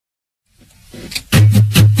It's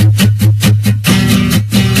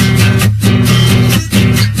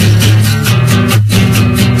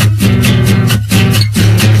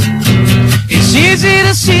easy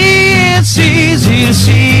to see, it's easy to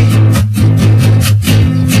see,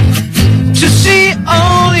 to see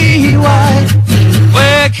only white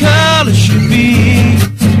where color should be.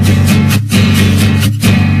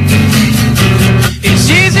 It's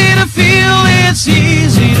easy to feel, it's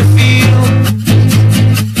easy to feel,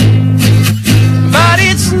 but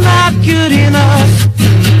it's not good enough,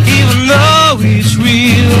 even though it's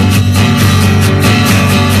real.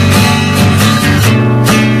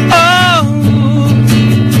 Oh,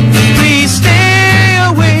 please stay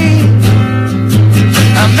away,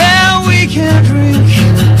 and then we can drink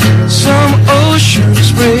some ocean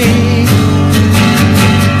spray.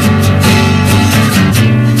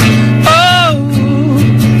 Oh,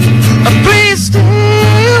 please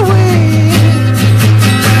stay away,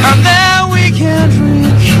 and then we can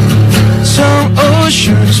drink some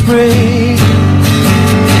ocean spray.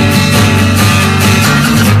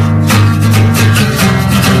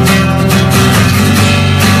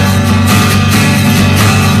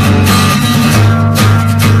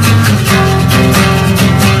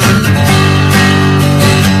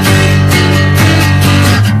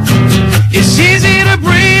 It's easy to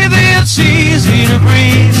breathe, it's easy to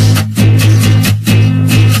breathe,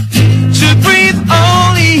 to breathe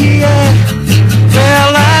only air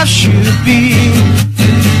where life should be.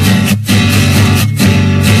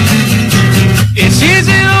 It's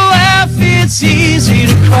easy to laugh, it's easy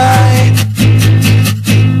to cry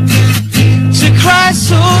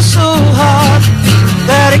so hard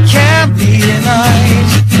that it can't be denied.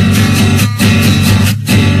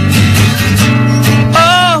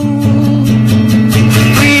 Oh,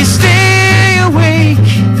 please stay awake,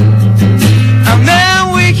 and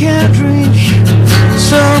then we can drink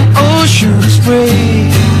some ocean spray.